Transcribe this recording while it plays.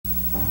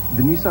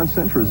The Nissan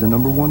Sentra is the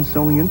 #1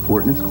 selling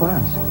import in its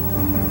class.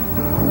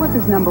 What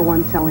does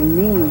 #1 selling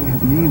mean?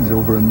 It means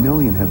over 1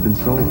 million have been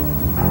sold.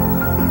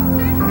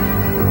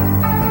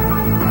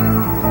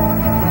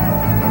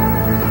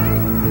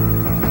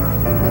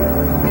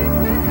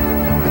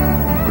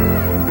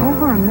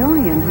 Over 1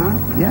 million, huh?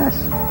 Yes.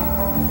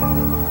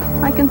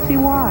 I can see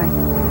why.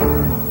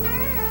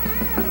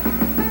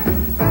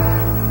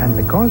 And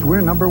because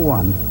we're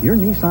 #1, your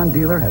Nissan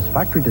dealer has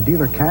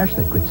factory-to-dealer cash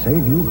that could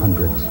save you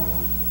hundreds.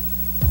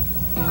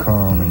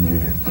 Come and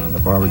get it. The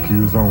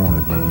barbecue's on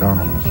at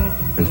McDonald's.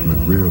 It's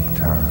McRib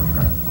time.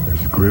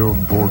 There's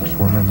grilled pork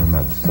swimming in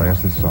that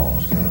sassy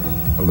sauce.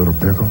 A little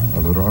pickle, a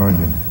little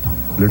onion.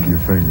 Lick your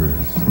fingers,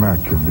 smack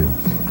your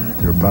lips.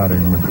 You're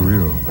biting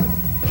McRib.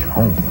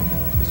 Chomp.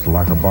 It's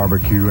like a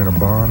barbecue in a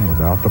bun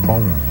without the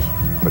bones.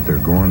 But they're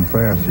going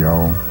fast,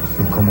 y'all.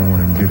 So come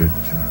on and get it.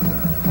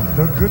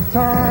 The good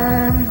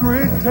time,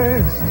 great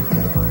taste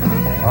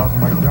of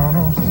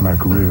McDonald's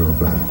McRib.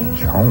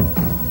 Chomp.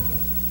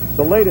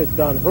 The latest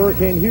on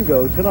Hurricane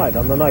Hugo tonight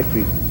on the Night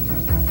Beat.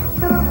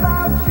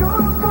 About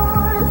your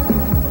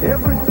voice,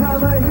 every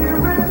time I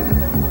hear it,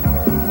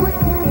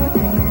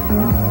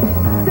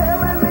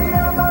 telling me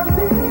I'm on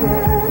the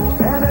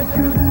edge, and I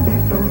shouldn't be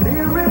so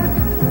near it.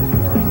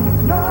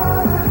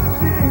 Not a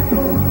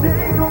single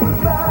day goes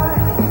by,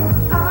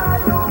 I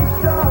don't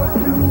stop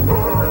to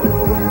wonder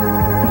why.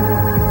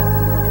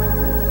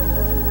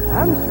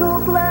 I'm so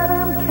glad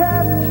I'm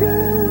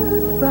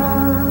captured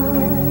by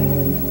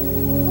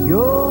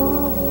your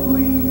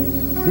free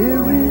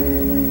spirit.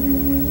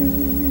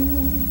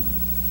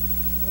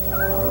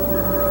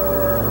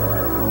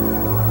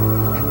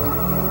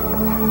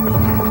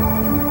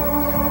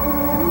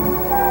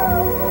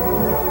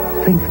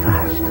 Think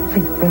fast.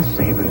 Think Best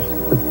Savers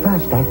with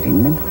fast-acting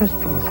mint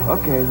crystals.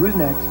 Okay, who's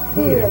next?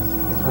 Yes.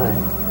 Hi.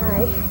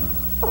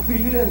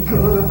 Feeling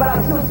good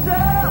about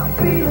yourself.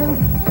 Feeling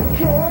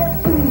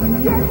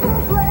carefree. Get for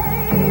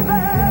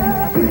flavor.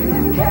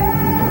 Feeling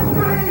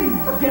carefree.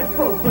 Get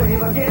for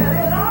flavor. Get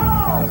it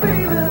all.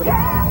 Feeling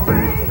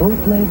carefree. No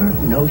flavor,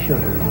 no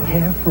sugar.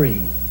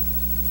 Carefree.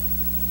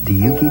 Do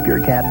you keep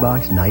your cat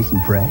box nice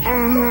and fresh?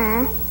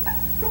 Uh-huh.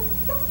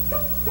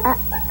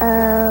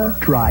 Uh-oh.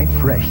 Try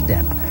Fresh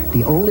Step,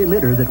 the only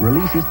litter that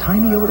releases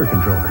tiny odor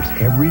controllers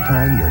every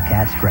time your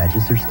cat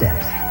scratches her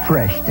steps.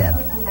 Fresh Step.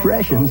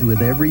 Freshens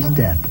with every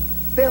step.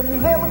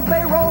 Them lemons,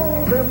 they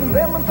roll. Them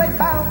lemons, they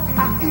bounce.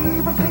 I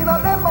even seen a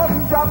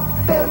lemon drop.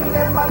 Them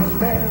lemons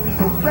smell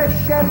so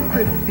fresh and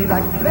pretty,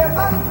 like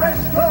lemon fresh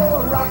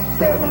Clorox.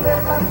 Them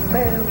lemons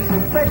smell so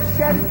fresh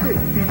and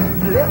pretty,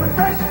 lemon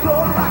fresh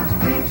Clorox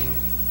bleach.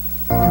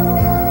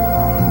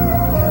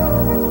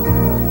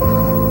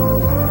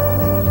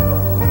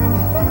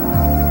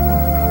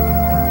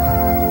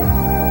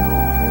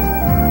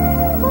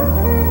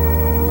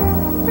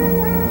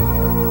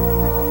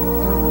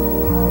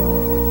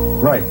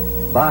 Right.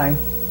 Bye.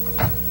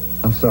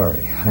 I'm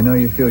sorry. I know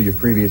you feel your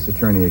previous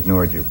attorney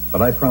ignored you,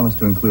 but I promise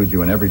to include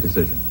you in every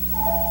decision.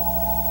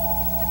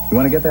 You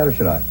want to get that, or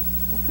should I?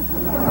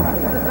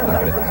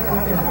 I'll get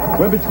it.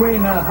 We're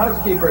between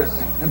housekeepers.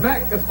 In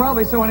fact, that's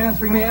probably someone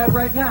answering the ad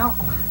right now.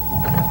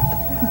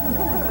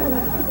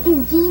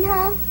 Is Gene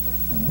home?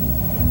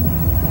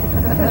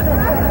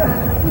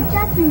 We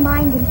just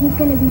remind him he's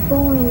going to be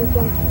bowling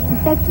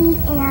against Becky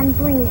and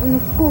Bree in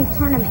the school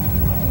tournament.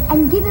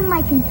 And give him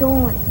my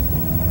condolence.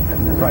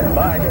 Right,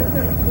 bye.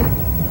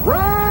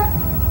 Run!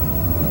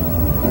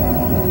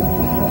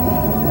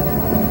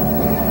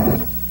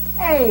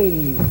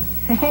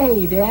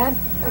 Hey, Dad.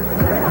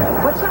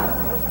 What's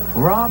up?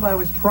 Rob, I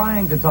was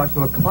trying to talk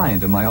to a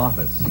client in my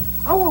office.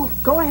 Oh, well,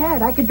 go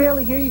ahead. I could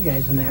barely hear you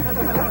guys in there.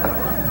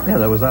 Yeah,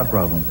 that was our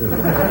problem, too.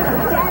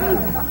 Daddy,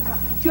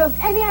 do you have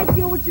any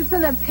idea what your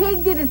son, the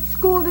pig, did at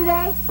school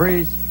today?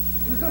 Freeze.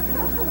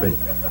 Wait.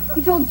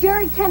 He told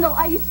Jerry Kendall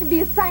I used to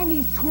be a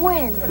Siamese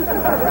twin.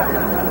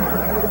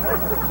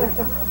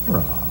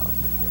 Rob.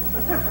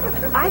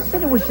 I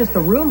said it was just a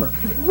rumor.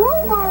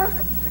 Rumor?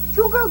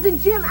 2 girls in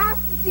gym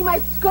asked to see my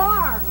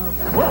scar.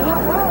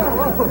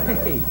 Whoa.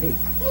 Hey.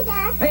 Hey,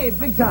 Dad. Hey,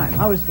 big time.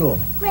 How was school?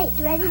 Great.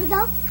 You ready to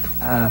go?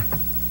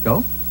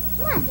 Go?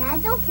 Come on,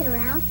 Dad. Don't kid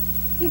around.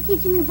 You're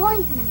teaching me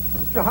bowling tonight.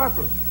 Mr.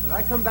 Harper, did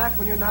I come back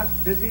when you're not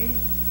busy?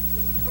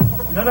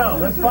 No,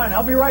 that's fine.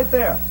 I'll be right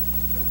there.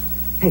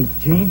 Hey,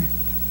 Gene,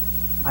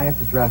 I have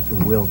to draft a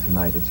will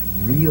tonight. It's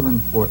real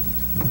important.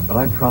 But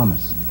I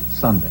promise,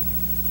 Sunday.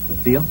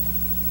 Deal?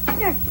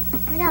 Sure.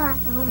 I got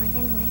lots of homework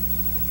anyway.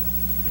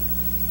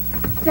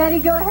 Daddy,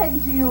 go ahead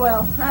and do your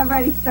will. I've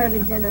already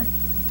started dinner.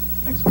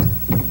 Thanks.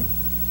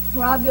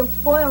 Rob, you'll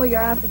spoil your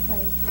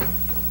appetite.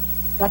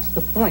 That's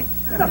the point.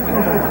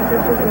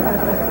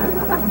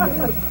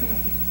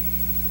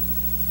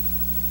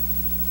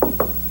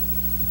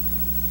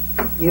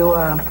 You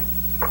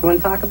want to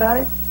talk about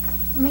it?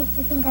 What makes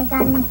you think I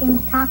got anything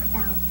to talk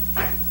about?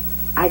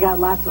 I got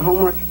lots of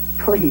homework.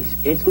 Please,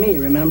 it's me,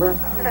 remember?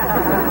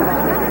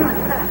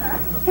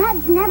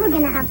 Dad's never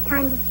going to have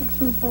time to teach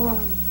me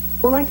bowling.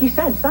 Well, like you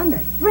said,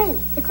 Sunday. Great.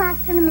 The class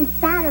tournament's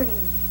Saturday.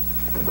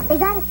 They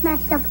got us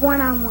matched up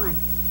 1-on-1.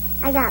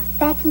 I got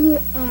Becky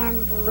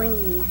and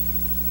Breen.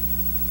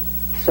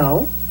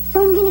 So?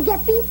 So I'm gonna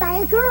get beat by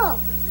a girl.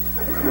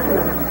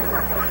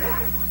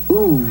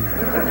 Ooh.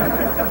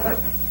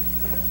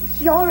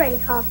 She already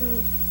calls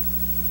me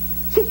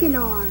Chicken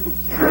Arms.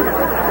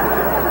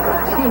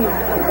 Gee,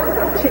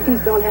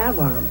 chickens don't have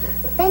arms.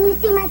 Then you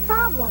see my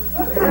problem.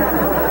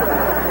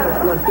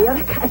 Look, the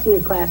other guys in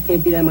your class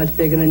can't be that much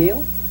bigger than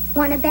you.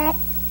 Wanna bet?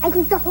 I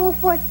think the whole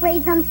 4th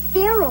grade's on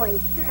steroids.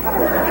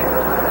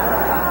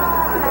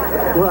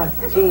 Look,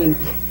 Gene,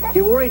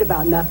 you're worried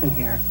about nothing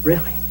here.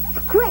 Really.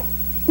 Great.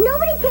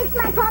 Nobody takes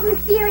my problem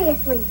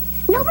seriously.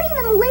 Nobody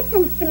even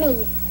listens to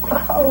me.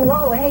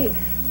 Whoa, hey,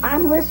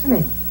 I'm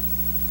listening.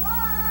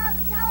 Bob,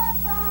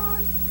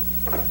 telephone.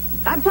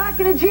 I'm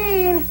talking to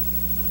Gene.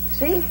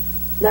 See?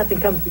 Nothing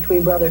comes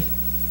between brothers.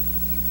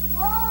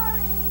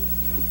 Boring.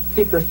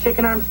 Keep those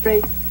chicken arms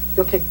straight,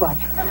 you'll kick butt.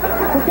 For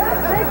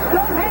God's sakes, go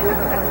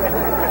ahead.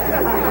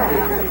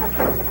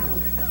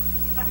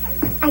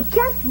 I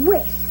just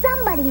wish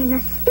somebody in the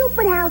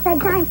stupid house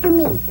had time for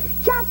me.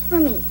 Just for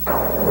me.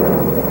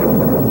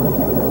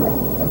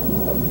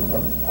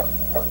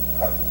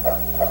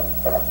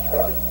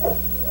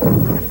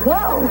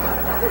 Whoa! Who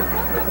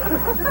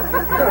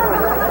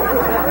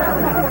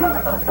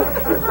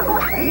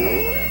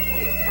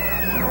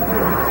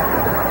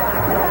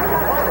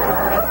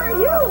are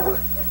you?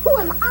 Who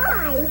am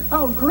I?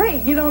 Oh,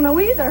 great. You don't know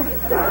either.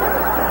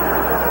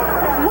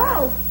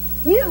 Whoa.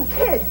 You,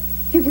 kid.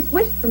 You just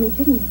wished for me,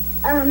 didn't you?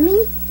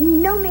 Me?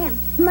 No, ma'am.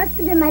 Must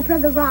have been my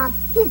brother Rob.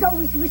 He's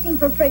always wishing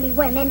for pretty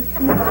women. It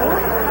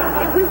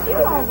was you,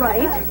 all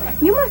right.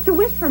 You must have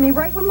wished for me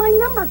right when my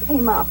number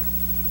came up.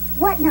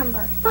 What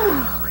number?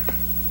 Oh,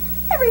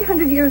 every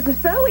 100 years or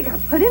so, we got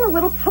to put in a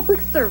little public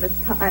service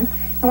time.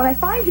 And when I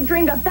find you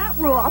dreamed up that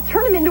rule, I'll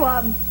turn him into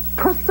a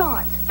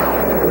croissant.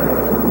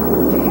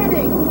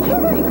 Kidding.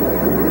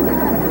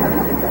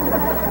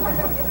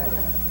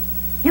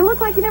 You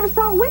look like you never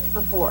saw a witch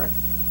before.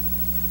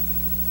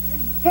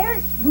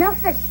 There's no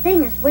such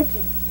thing as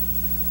witches.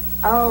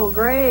 Oh,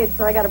 great.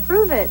 So I got to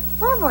prove it.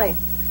 Lovely.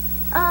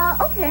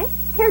 Okay.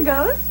 Here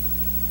goes.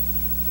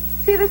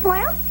 See this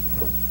lamp?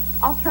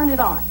 I'll turn it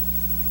on.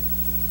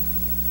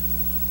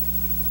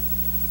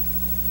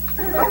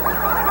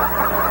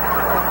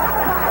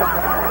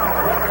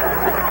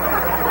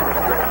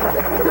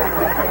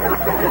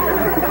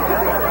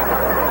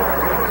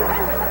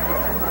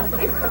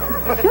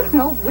 It's just an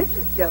old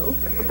witch's joke.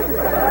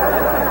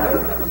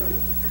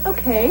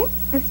 Okay,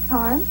 this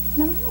time,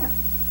 no hands.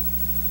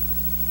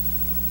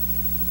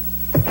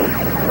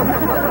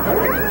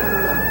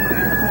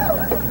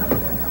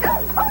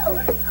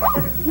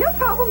 No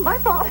problem, my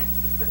fault.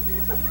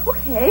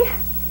 Okay,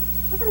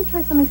 I'm going to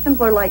try something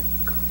simpler like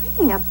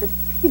cleaning up this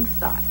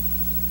pigsty.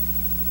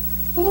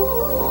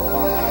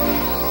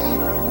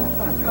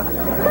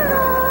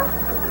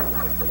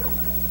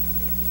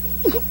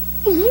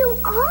 You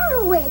are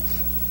a witch.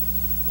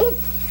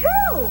 It's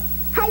true.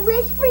 I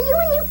wished for you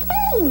and you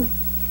came.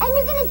 And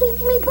you're going to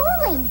teach me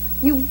bowling.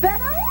 You bet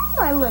I am,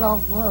 my little...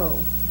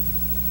 Whoa.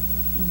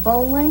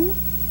 Bowling?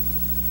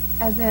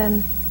 As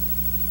in...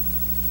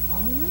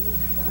 bowling?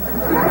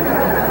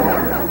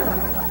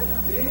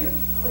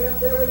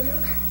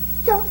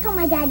 Don't tell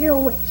my dad you're a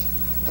witch.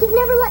 He'd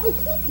never let me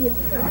keep you.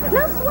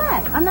 No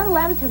sweat. I'm not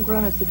allowed to tell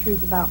grown-ups the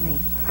truth about me.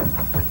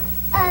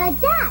 Dad.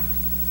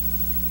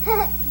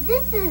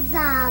 This is,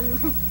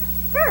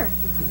 her.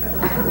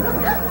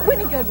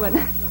 Winnie Goodwin.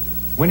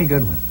 Winnie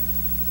Goodwin.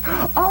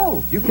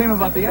 Oh, you came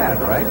about the ad,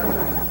 right?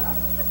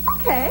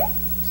 Okay,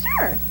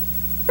 sure.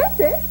 That's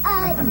it.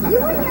 You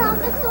were in your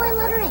office, so I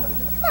let her in.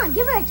 Come on,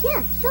 give her a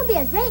chance. She'll be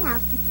a great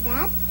housekeeper,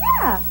 Dad.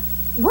 Yeah.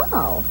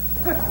 Wow.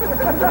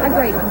 A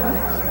great one.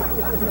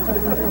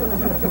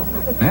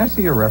 May I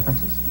see your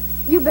references?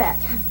 You bet.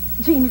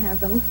 Jean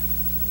has them.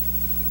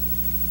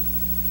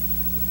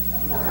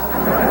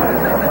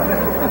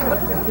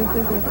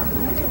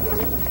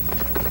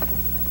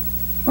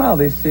 Well,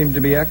 these seem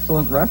to be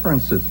excellent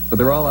references, but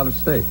they're all out of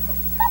state.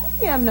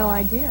 You have no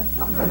idea.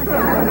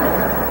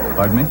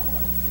 Pardon me?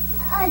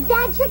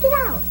 Dad, check it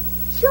out.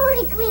 She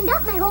already cleaned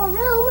up my whole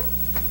room.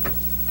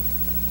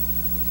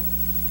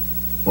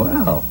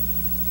 Well,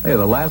 hey,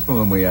 the last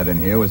woman we had in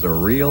here was a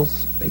real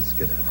space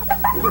cadet.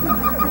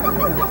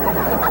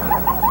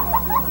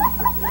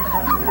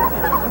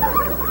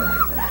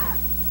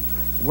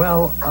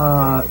 Well,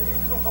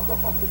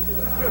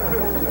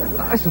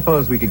 I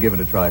suppose we could give it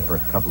a try for a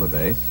couple of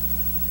days.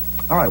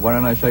 All right, why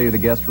don't I show you the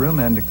guest room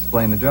and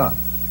explain the job?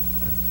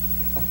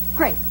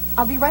 Great.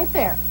 I'll be right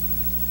there.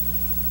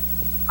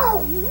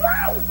 Oh,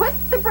 right. Put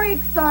the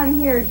brakes on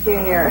here,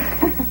 Junior.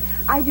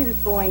 I do this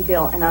bowling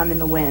deal, and I'm in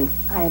the wind.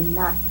 I am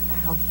not a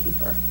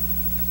housekeeper.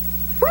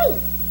 Wait,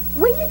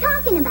 what are you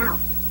talking about?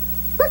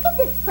 Look at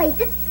this place.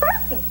 It's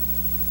perfect.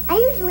 I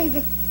usually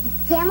just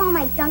jam all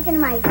my junk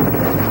into my...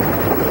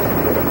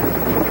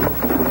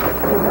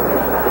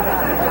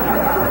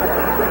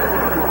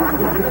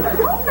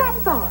 Hold that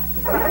thought.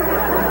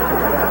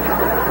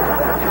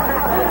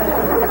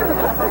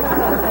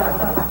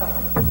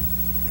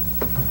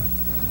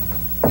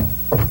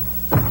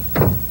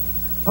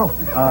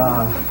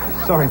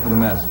 Sorry for the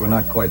mess. We're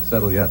not quite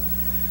settled yet.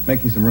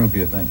 Making some room for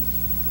your things.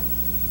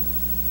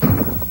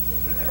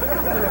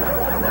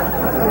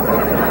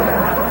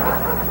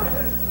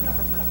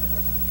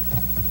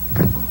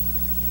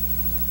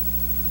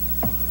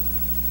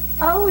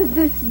 Oh, is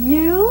this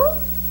you?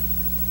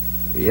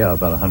 Yeah,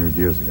 about 100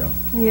 years ago.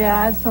 Yeah,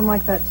 I have some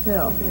like that,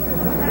 too.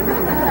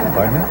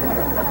 Pardon me?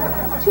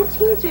 To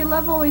TJ,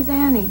 love always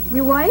Annie.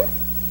 Your wife?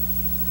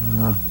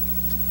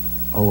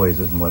 Always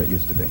isn't what it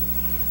used to be.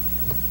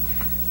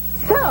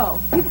 So,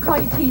 people call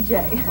you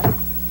TJ.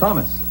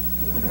 Thomas.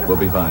 We'll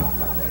be fine.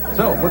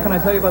 So, what can I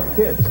tell you about the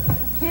kids?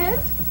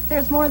 Kids?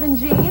 There's more than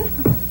Gene?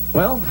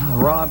 Well,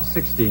 Rob's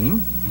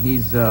 16.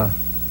 He's, out.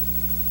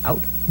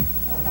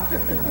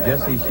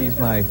 Jessie, she's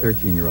my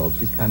 13-year-old.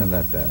 She's kind of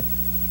that bad.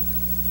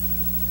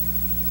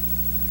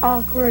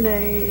 Awkward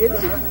age.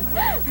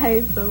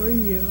 Hey, so are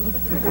you.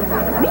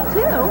 Me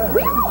too.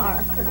 We all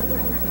are.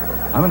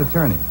 I'm an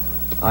attorney.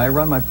 I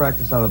run my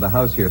practice out of the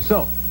house here.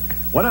 So,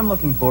 what I'm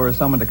looking for is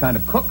someone to kind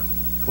of cook,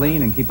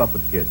 clean, and keep up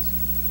with the kids.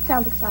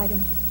 Sounds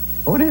exciting.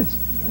 Oh, it is.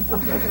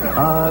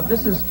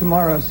 This is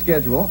tomorrow's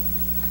schedule.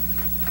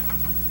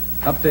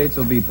 Updates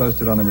will be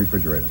posted on the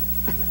refrigerator.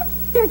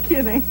 You're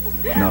kidding.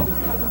 No.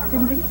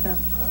 Didn't think so.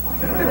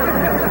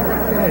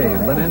 Okay,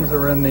 linens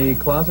are in the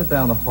closet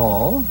down the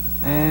hall,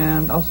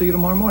 and I'll see you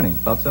tomorrow morning,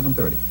 about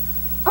 7:30.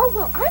 Oh,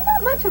 well, I'm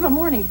not much of a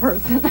morning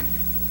person.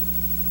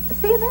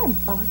 See you then,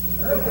 boss.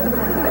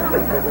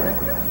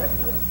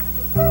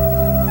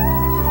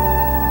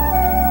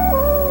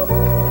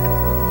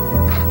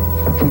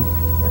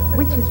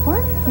 Which is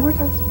what? More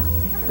toast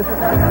nothing.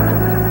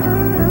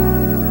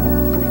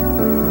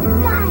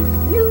 Guys,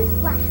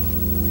 newsflash.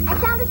 I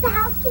found us a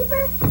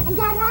housekeeper, and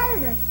Dad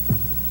hired her.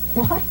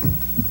 What?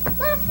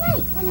 Last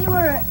night, when you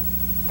were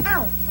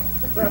out.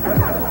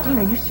 Gene,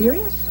 are you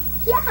serious?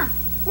 Yeah.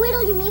 Wait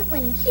till you meet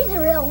Winnie. She's a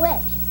real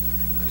witch.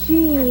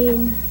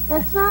 Gene,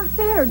 that's not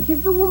fair.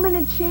 Give the woman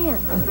a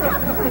chance.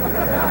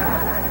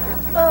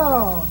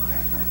 Oh.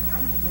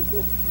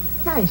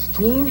 Nice,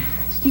 Gene.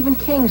 Stephen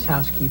King's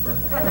housekeeper.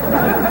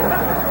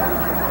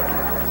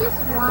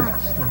 Just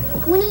watch.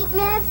 Winnie,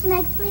 may I have some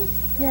eggs, please?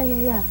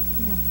 Yeah.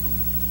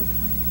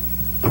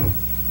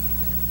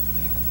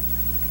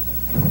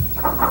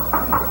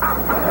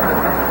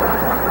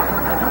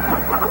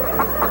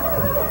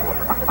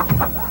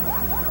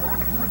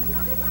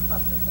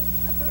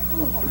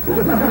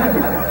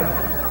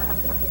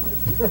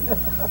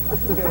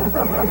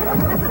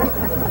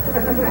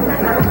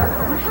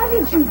 How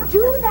did you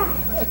do that?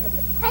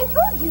 I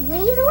told you,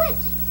 Winnie's a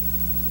witch.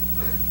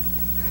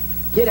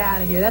 Get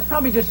out of here. That's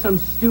probably just some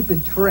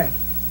stupid trick.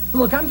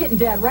 Look, I'm getting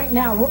Dad right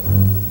now.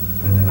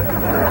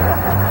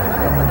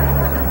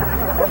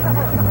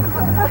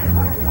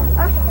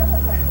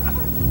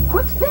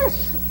 What's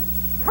this?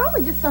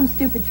 Probably just some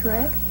stupid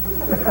trick.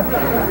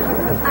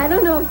 I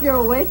don't know if you're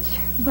a witch,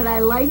 but I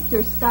liked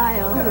your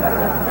style.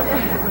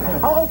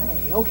 Oh,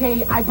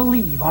 okay, I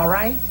believe, all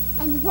right?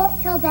 And you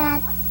won't tell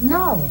Dad?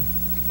 No.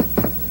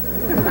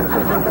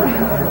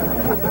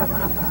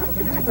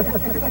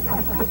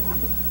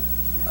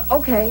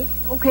 Okay,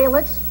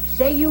 let's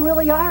say you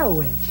really are a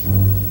witch.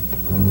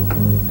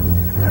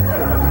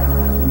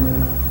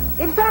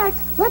 In fact,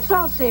 let's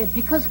all say it,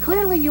 because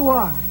clearly you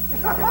are.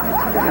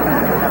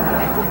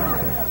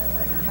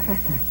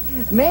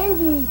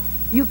 Maybe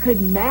you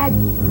could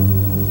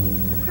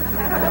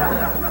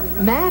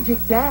magic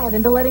Dad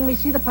into letting me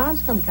see the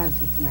Potsdam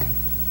concert tonight.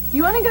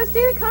 You want to go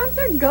see the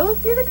concert? Go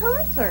see the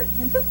concert.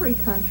 It's a free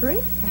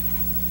country.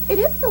 It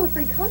is still a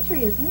free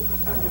country, isn't it?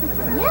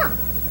 Yeah.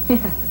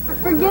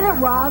 Forget it,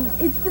 Rob.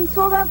 It's been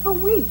sold out for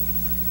weeks.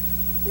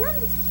 Not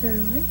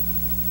necessarily.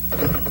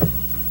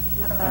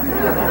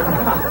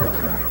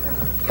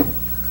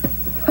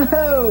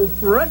 Oh,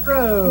 front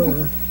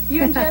row.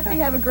 You and Jessie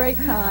have a great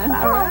time.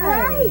 All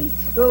right.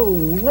 Oh,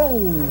 whoa.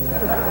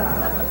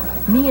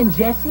 Me and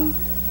Jessie?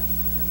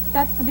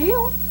 That's the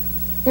deal.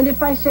 And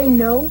if I say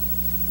no?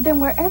 Then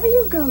wherever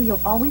you go,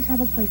 you'll always have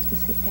a place to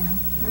sit down.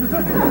 Good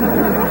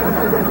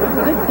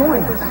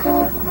point.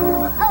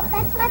 Oh,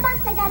 that's my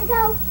box. I gotta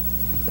go.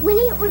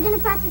 Winnie, we're gonna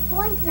practice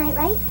bowling tonight,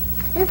 right?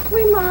 If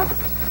we must.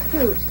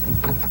 Scoot.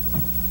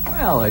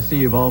 Well, I see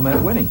you've all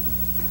met Winnie.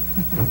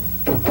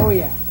 Oh,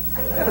 yeah.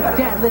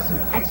 Dad, listen,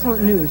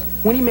 excellent news.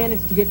 Winnie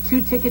managed to get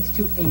 2 tickets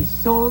to a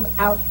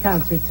sold-out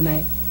concert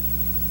tonight.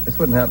 This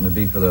wouldn't happen to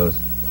be for those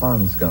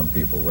pond scum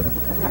people, would it?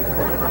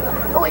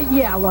 Oh,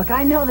 yeah, look,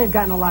 I know they've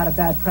gotten a lot of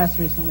bad press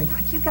recently,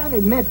 but you gotta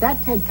admit,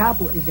 that Ted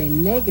Koppel is a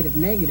negative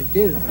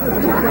dude.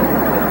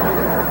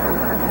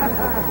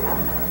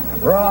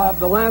 Rob,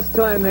 the last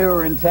time they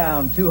were in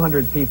town,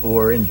 200 people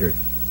were injured.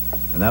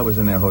 And that was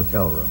in their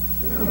hotel room.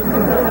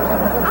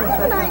 I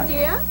have an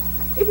idea.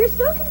 If you're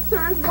so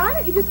concerned, why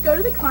don't you just go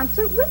to the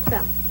concert with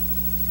them?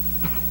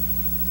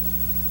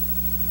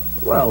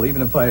 Well,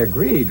 even if I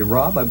agreed,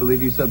 Rob, I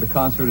believe you said the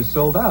concert is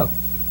sold out.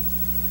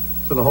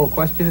 So the whole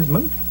question is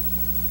moot?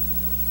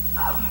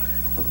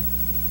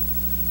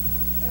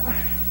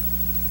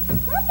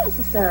 Not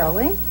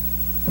necessarily.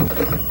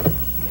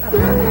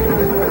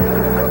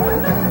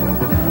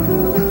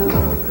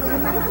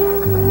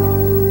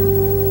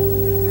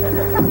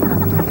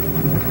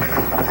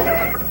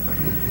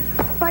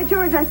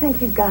 George, I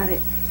think you've got it.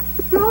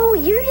 No,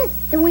 you're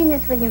just doing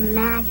this with your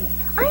magic.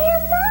 I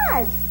am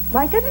not.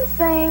 Like I've been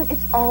saying,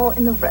 it's all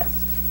in the wrist.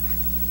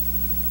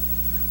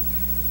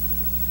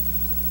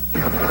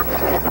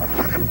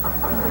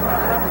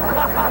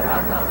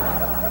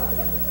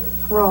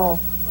 Roll.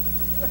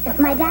 If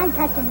my dad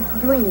catches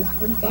us doing this,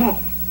 we're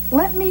dead.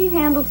 Let me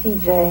handle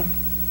TJ.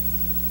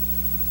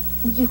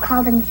 You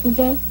called him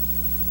TJ?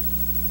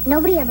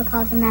 Nobody ever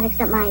calls him that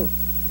except my...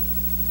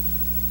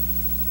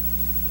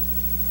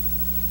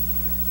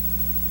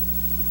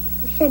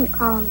 You shouldn't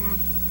call him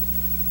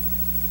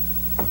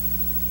that.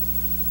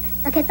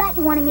 Look, I thought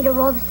you wanted me to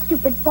roll the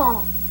stupid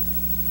ball.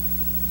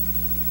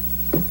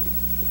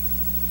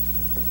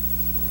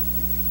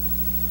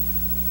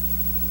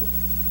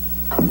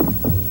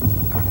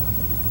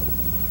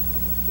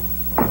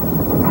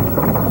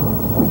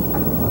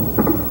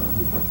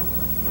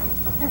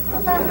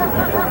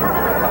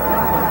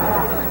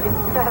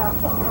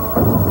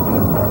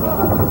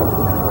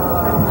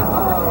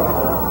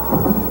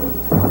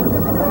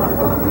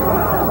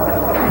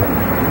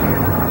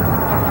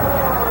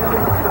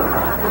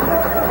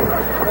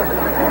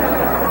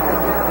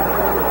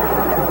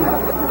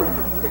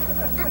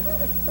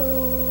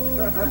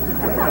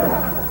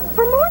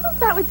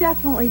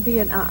 Definitely be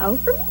an uh-oh.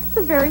 For me, it's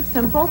a very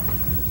simple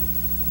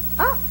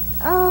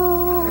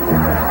uh-oh.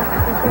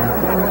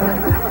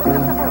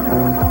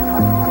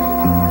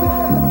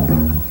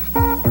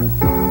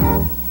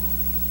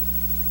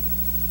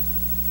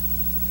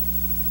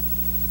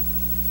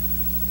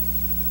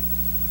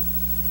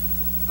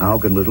 How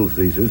can Little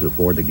Caesars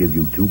afford to give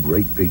you 2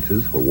 great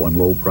pizzas for one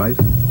low price?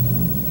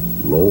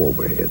 Low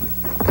overhead.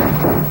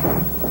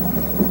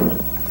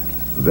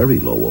 Very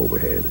low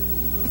overhead.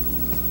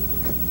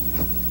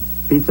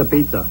 Pizza,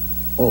 pizza.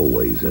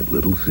 Always at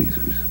Little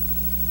Caesars.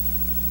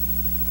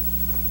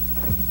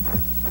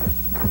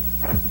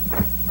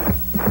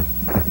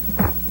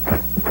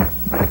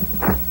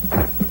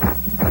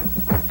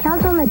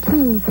 Count on the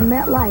team from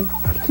MetLife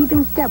to keep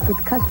in step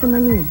with customer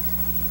needs.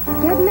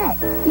 Get Met.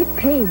 It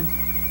pays.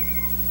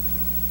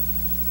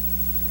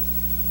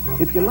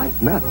 If you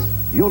like nuts,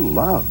 you'll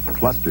love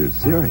Cluster's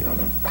cereal.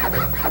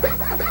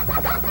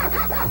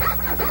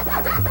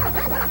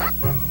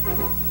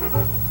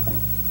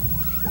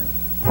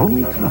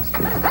 Only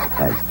Clusters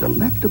has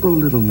delectable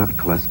little nut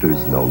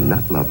clusters no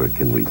nut lover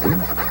can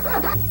resist.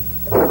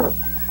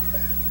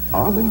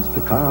 Almonds,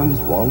 pecans,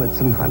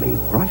 walnuts, and honey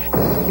crushed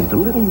into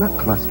little nut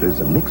clusters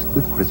and mixed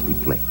with crispy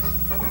flakes.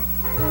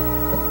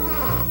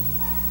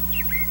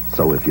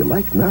 So if you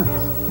like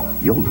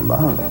nuts, you'll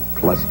love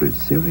Cluster's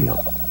cereal.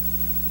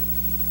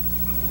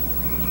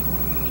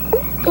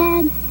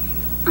 Dad,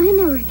 I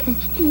never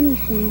catch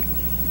anything.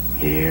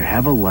 Here,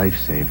 have a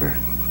lifesaver.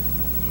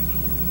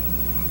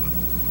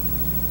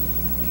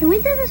 Can we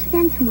do this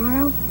again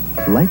tomorrow?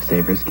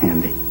 Lifesavers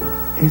candy.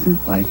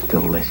 Isn't life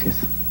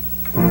delicious?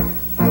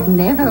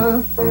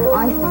 Never.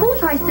 I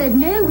thought I said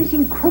no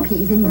eating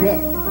cookies in bed.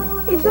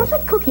 It's not a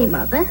cookie,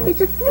 Mother. It's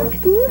a fruit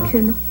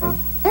Newton.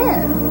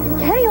 Oh,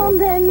 carry on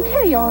then,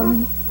 carry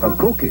on. A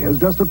cookie is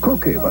just a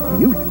cookie, but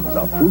Newtons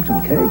are fruit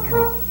and cake.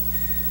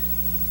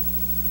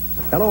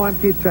 Hello, I'm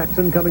Keith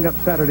Jackson. Coming up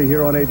Saturday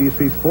here on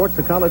ABC Sports,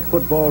 a college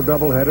football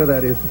doubleheader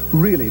that is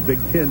really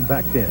Big Ten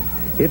packed in.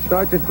 It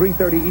starts at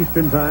 3:30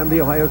 Eastern Time,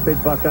 the Ohio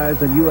State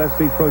Buckeyes and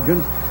USC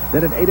Trojans.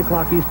 Then at 8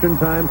 o'clock Eastern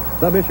Time,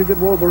 the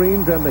Michigan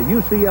Wolverines and the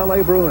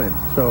UCLA Bruins.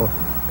 So,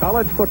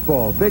 college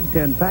football, Big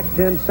Ten,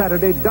 Pac-10,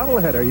 Saturday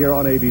doubleheader here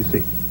on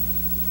ABC.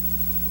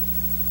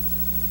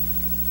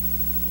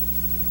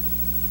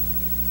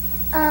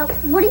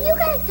 What are you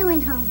guys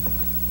doing home?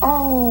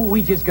 Oh,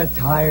 we just got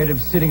tired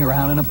of sitting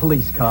around in a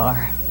police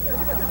car.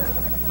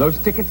 Those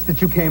tickets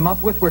that you came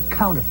up with were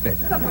counterfeit.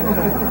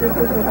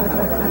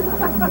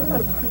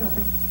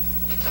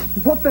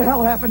 What the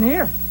hell happened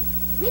here?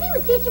 Vinny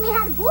was teaching me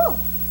how to bull.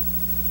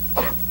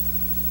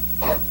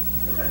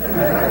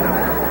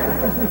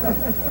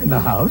 In the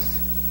house?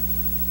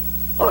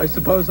 Oh, I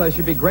suppose I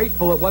should be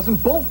grateful it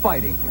wasn't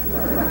bullfighting.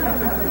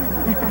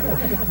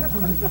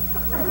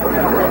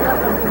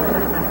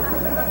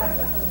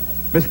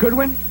 Miss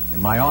Goodwin, in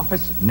my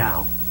office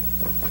now.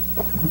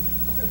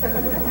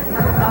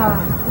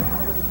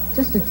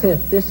 Just a tip.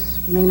 This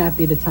may not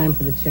be the time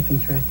for the chicken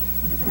trick.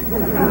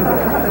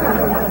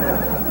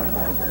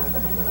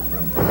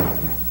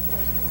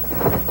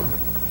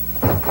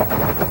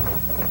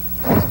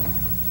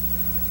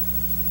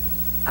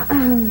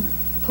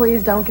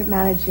 Please don't get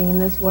mad at Gene.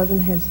 This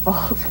wasn't his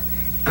fault.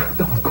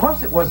 Of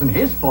course it wasn't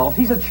his fault.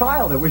 He's a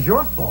child. It was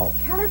your fault.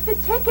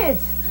 Counterfeit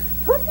tickets.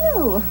 Who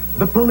knew?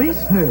 The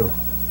police knew.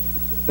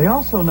 They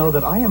also know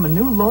that I am a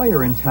new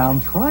lawyer in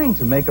town trying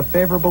to make a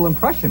favorable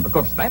impression. Of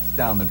course, that's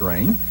down the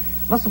drain.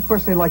 Unless, of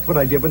course, they liked what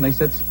I did when they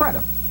said spread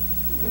them.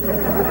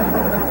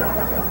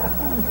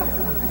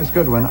 Miss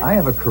Goodwin, I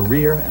have a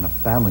career and a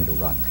family to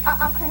run.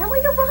 A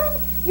family to run?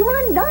 You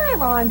run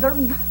nylons or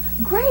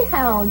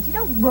greyhounds. You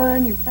don't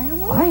run your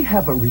family. I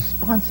have a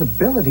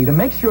responsibility to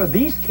make sure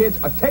these kids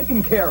are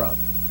taken care of.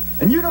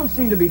 And you don't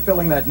seem to be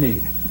filling that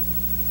need.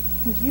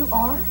 And you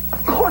are?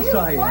 Of course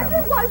I am.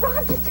 Wondered why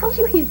Ron just tells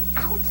you he's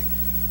out.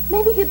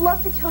 Maybe he'd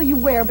love to tell you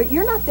where, but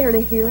you're not there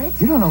to hear it.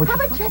 You don't know what How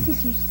about Jessie?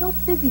 She's so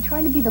busy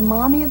trying to be the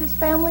mommy of this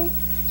family.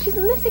 She's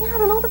missing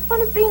out on all the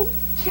fun of being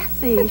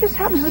Jessie. It just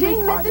happens to be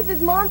Gene misses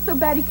his mom so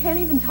bad he can't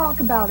even talk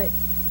about it.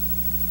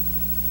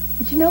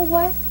 But you know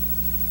what?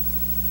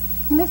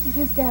 He misses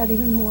his dad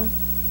even more.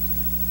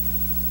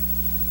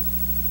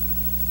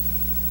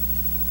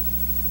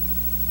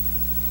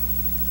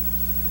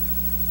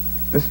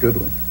 Miss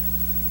Goodwin,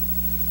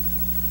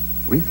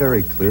 we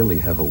very clearly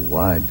have a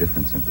wide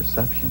difference in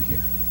perception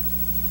here.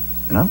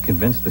 And I'm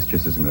convinced this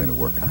just isn't going to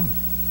work out.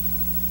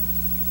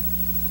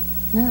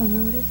 No,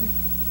 it isn't.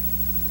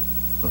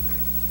 Look,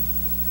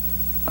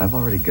 I've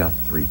already got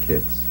 3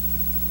 kids.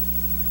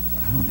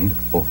 I don't need a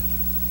 4th.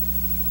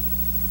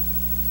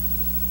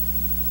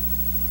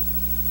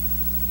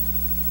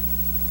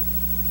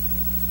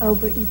 Oh,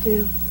 but you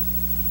do.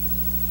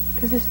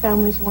 Because this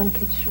family's one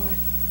kid short.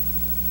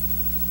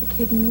 The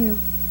kid in you.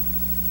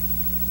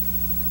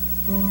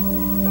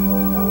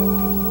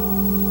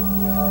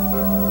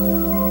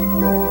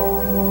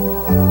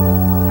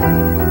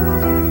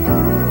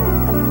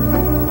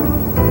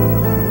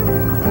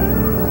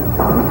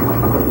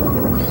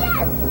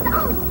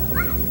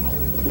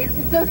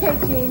 It's okay,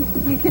 Gene.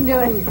 You can do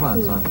it. Come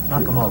on, son.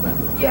 Knock them all down.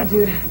 Yeah,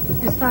 dude.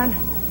 This time,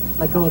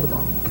 let go of the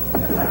ball.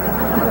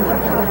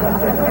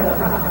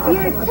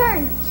 Your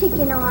turn,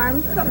 chicken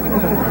arm.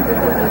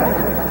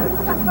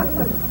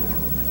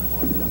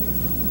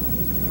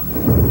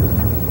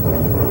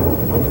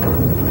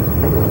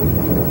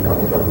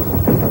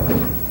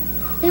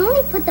 They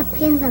only put the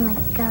pins in the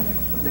gutter.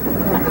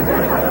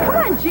 Come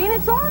on, Gene.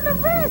 It's all on the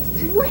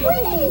wrist. Wait!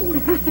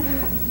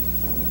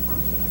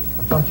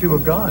 I thought you were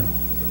gone.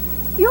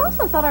 You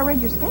also thought I read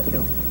your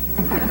schedule.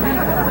 No,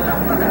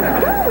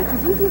 it's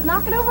as easy as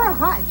knocking over a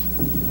hutch.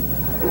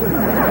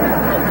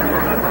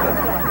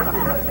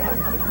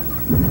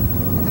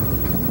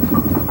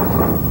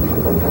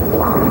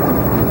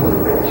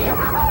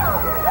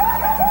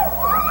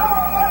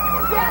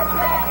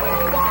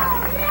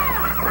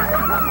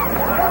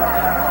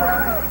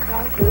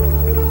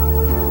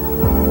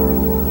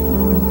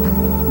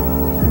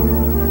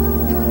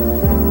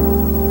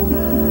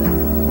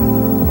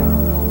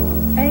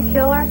 Hey,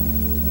 killer.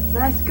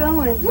 Nice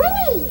going.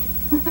 Winnie!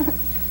 I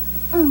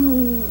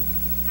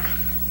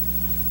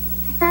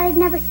thought I'd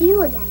never see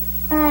you again.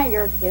 Ah,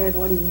 you're a kid.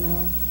 What do you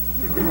know?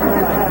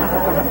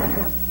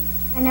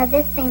 I know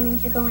this thing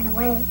means you're going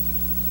away.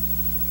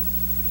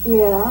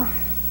 Yeah,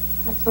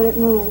 that's what it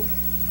means.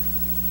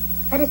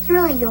 But it's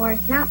really yours,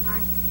 not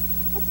mine.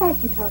 What's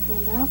that you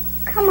talking about?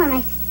 Come on,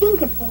 I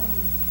stink at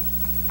bowling.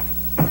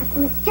 It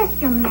was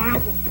just your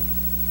magic.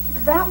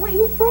 Is that what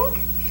you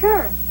think?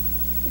 Sure.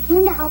 You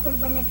came to help me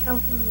win the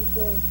trophy and you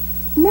did.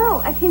 No,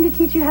 I came to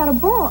teach you how to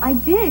bowl. I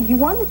did. You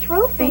won the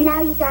trophy. And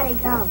now you gotta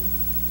go.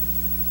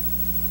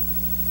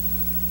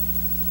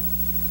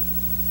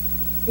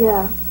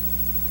 Yeah.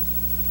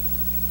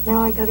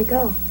 Now I gotta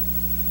go.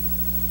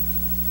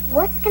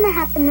 What's gonna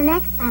happen the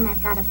next time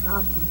I've got a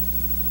problem?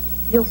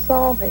 You'll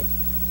solve it.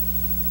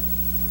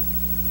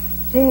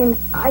 Gene,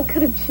 I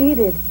could have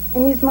cheated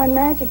and used my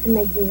magic to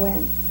make you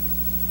win.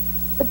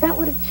 But that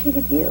would have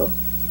cheated you.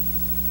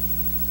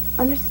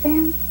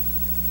 Understand?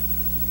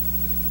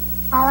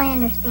 All I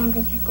understand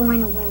is you're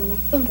going away, and I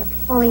think it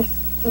fully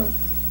stinks.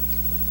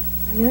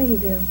 I know you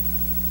do.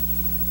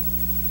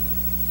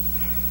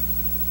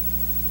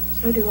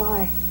 So do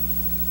I.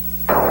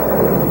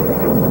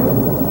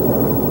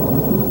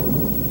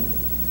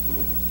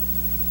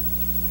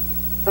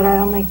 But I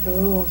don't make the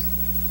rules.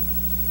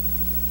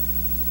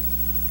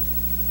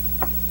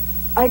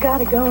 I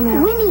gotta go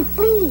now. Winnie,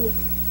 please.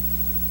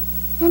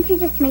 Can't you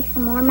just make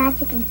some more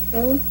magic and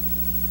stay?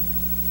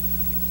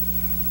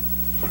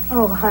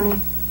 Oh, honey.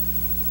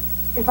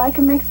 If I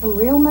could make some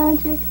real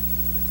magic,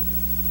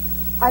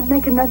 I'd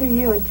make another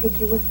you and take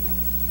you with me.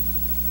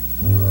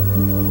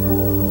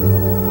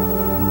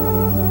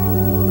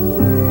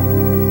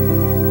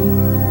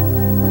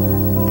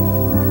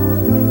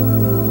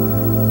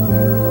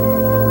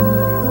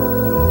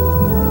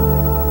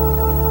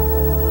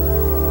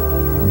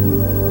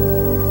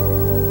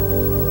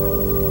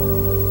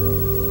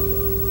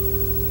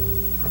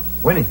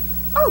 Winnie.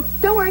 Oh,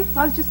 don't worry.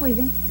 I was just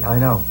leaving. Yeah, I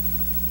know.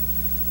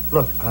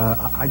 Look,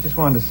 I just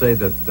wanted to say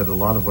that a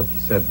lot of what you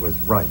said was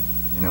right,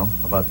 you know,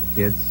 about the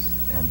kids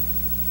and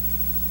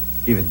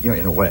even, you know,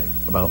 in a way,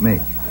 about me.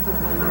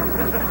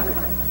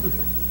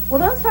 Well,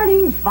 don't start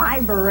eating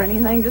fiber or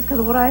anything just because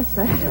of what I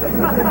said.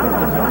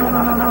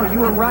 No, you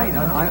were right.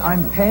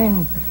 I'm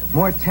paying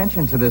more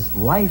attention to this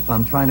life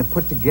I'm trying to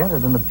put together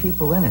than the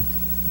people in it.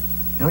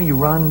 You know, you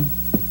run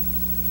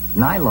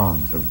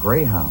nylons or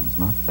greyhounds,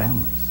 not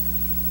families.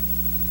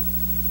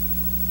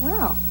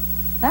 Wow.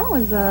 That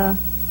was,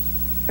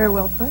 very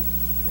well put.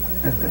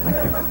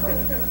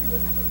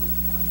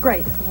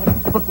 Great.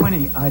 Look,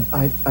 Winnie,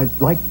 I'd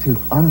like to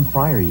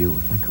unfire you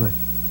if I could.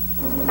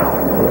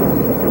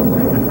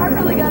 I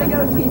really gotta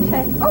go,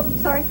 TJ. Oh,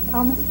 sorry,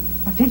 Thomas.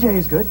 TJ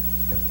is good.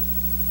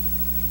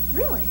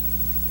 Really?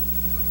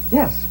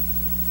 Yes.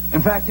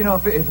 In fact,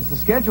 if it's the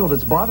schedule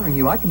that's bothering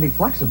you, I can be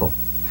flexible.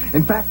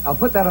 In fact, I'll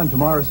put that on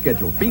tomorrow's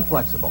schedule. Be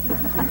flexible.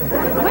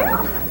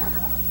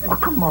 Oh,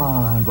 come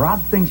on.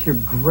 Rob thinks you're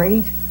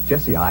great.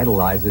 Jesse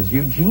idolizes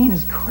you. Gene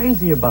is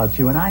crazy about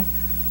you, and I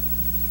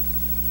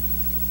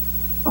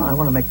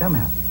want to make them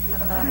happy.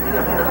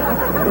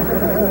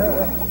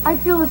 I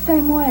feel the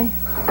same way.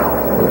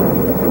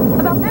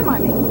 About them, I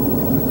mean.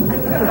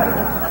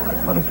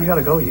 But if you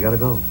gotta go, you gotta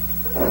go.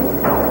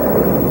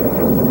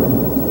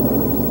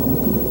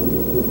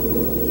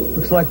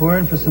 Looks like we're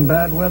in for some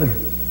bad weather.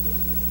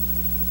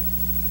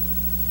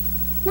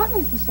 Not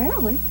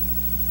necessarily.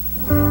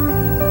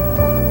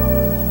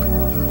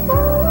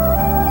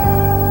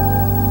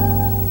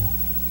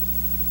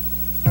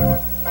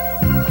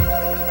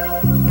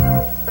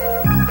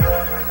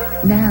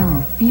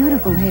 Now,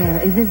 beautiful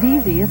hair is as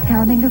easy as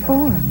counting to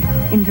 4.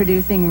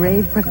 Introducing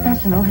Rave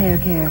Professional Hair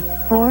Care.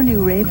 4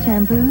 new Rave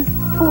shampoos,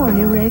 4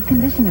 new Rave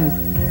conditioners,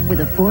 with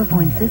a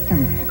 4-point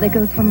system that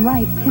goes from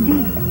light to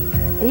deep.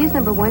 I use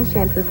number 1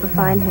 shampoo for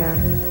fine hair,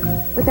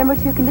 with number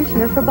 2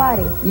 conditioner for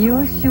body.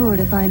 You're sure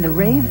to find the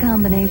Rave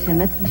combination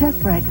that's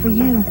just right for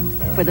you.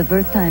 For the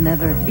first time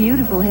ever,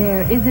 beautiful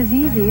hair is as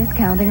easy as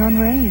counting on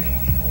Rave.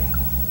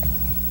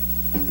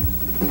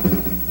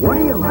 What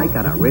do you like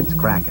on a Ritz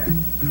cracker?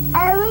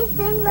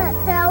 Everything but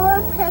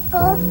sour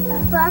pickles,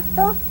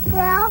 Brussels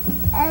sprouts,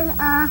 and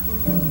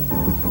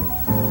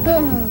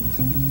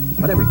spinach.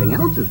 But everything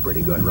else is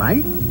pretty good,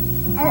 right?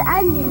 And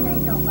onion I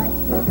don't like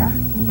either.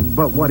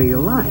 But what do you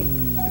like?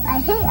 I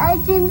hate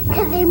onions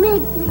because they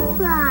make me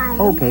cry.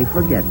 Okay,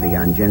 forget the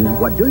onions.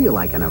 What do you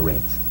like on a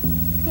Ritz?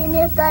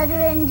 Peanut butter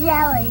and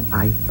jelly.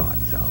 I thought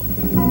so.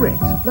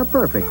 Ritz, the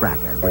perfect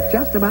cracker with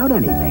just about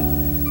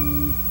anything.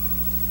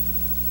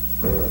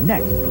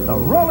 Next, the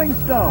Rolling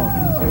Stones.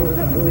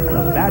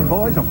 The bad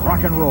boys of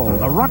rock and roll,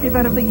 the rock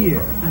event of the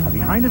year. A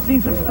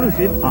behind-the-scenes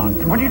exclusive on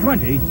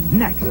 2020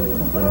 next.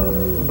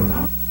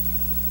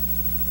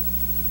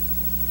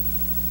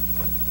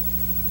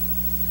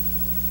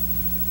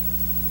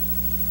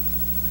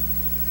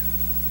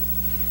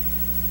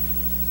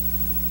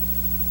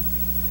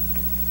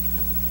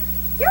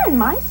 You're in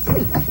my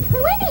seat.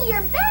 Winnie,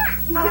 you're back.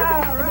 All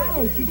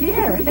right, she's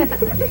here. Does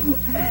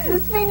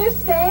this mean you're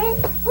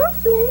staying? We'll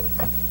see.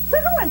 So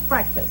who wants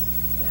breakfast?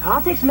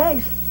 I'll take some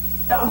eggs.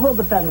 Hold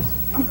the feathers.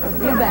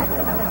 You bet.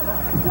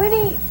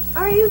 Winnie,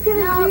 are you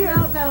going to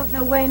do...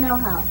 No way, no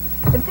how.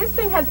 If this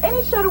thing has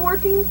any shot of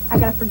working, I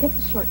got to forget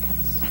the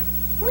shortcuts.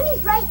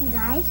 Winnie's right, you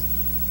guys.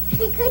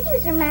 She could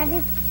use her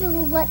magic to,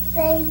 let's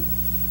say,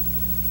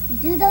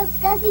 do those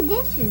scuzzy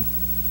dishes.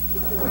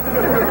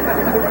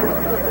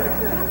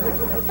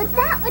 But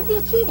that would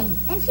be cheating,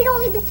 and she'd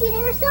only be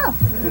cheating herself.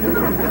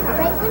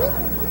 Right, Winnie?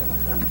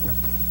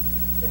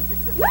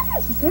 Not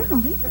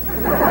necessarily.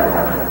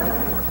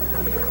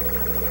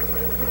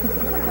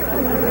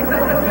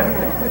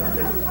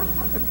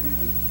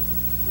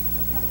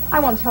 I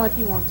won't tell if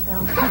you won't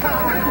tell.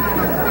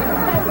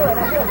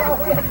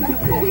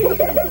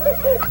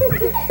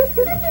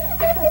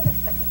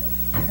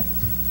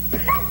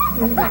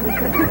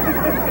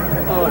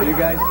 Oh, you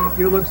guys think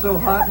you look so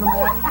hot in the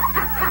morning?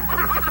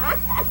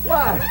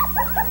 What?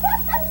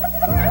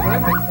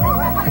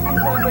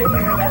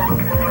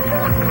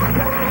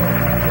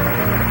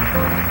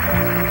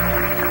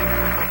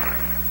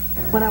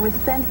 When I was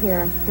sent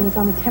here, it was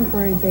on a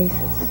temporary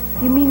basis.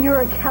 You mean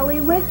you're a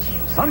Kelly witch?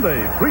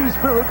 Sunday, Free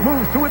Spirit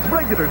moves to its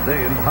regular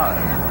day and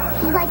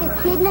time. She's like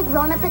a kid and a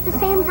grown-up at the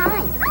same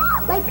time.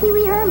 Like Pee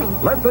Wee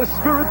Herman. Let the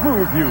spirit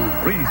move you.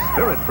 Free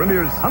Spirit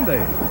premieres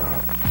Sunday.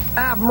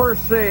 Have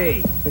mercy.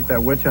 I think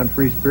that witch on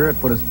Free Spirit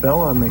put a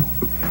spell on me.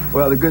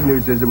 Well, the good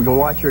news is that we can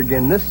watch her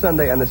again this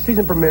Sunday on the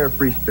season premiere of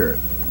Free Spirit.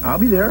 I'll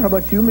be there. How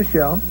about you,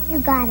 Michelle? You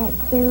got it,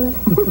 dude.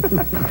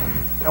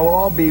 And we'll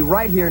all be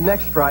right here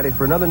next Friday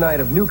for another night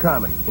of new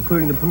comedy,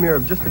 including the premiere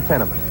of Just the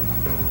 10 of Us.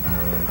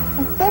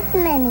 It's this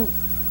many.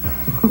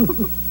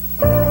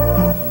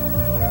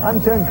 I'm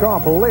Ted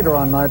Koppel. Later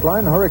on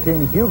Nightline,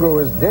 Hurricane Hugo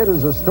is dead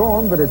as a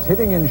storm, but it's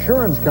hitting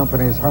insurance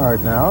companies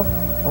hard now.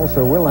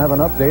 Also, we'll have an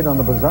update on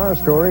the bizarre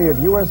story of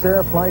U.S.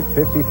 Air Flight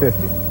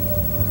 5050.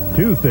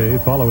 Tuesday,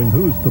 following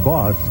Who's the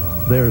Boss,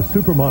 there's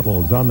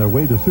supermodels on their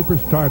way to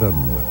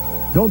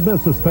superstardom. Don't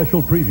miss a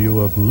special preview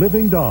of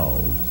Living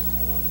Dolls.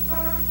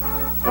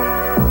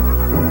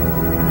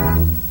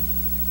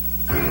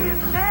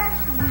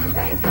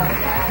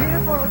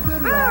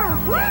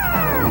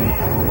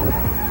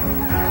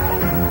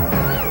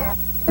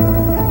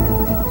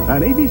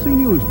 An ABC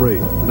News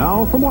brief.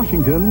 Now from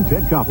Washington,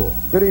 Ted Koppel.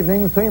 Good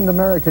evening. Famed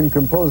American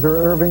composer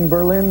Irving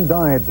Berlin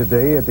died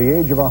today at the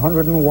age of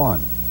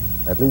 101.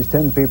 At least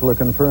 10 people are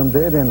confirmed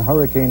dead in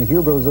Hurricane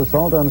Hugo's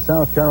assault on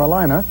South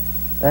Carolina.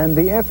 And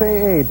the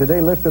FAA today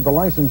lifted the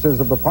licenses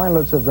of the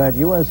pilots of that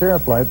U.S. air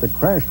flight that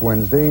crashed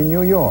Wednesday in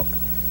New York.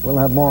 We'll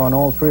have more on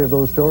all three of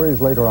those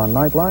stories later on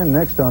Nightline.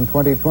 Next on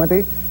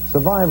 2020,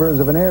 survivors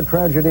of an air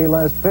tragedy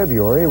last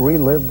February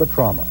relived the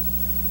trauma.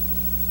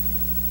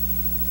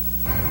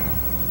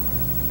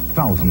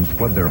 Thousands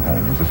fled their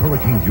homes as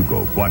Hurricane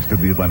Hugo blasted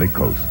the Atlantic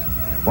coast.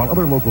 While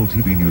other local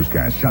TV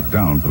newscasts shut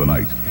down for the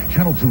night,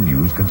 Channel 2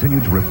 News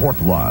continued to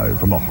report live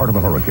from the heart of the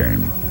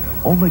hurricane.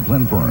 Only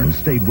Glenn Burns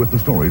stayed with the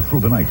story through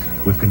the night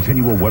with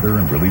continual weather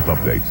and relief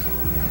updates.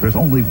 There's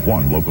only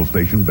one local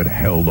station that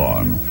held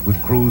on,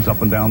 with crews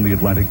up and down the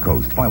Atlantic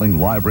coast filing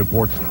live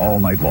reports all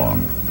night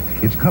long.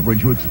 It's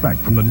coverage you expect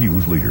from the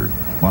news leader,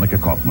 Monica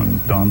Kaufman,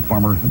 Don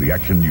Farmer, and the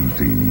Action News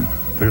team.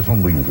 There's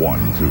only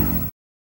one tune.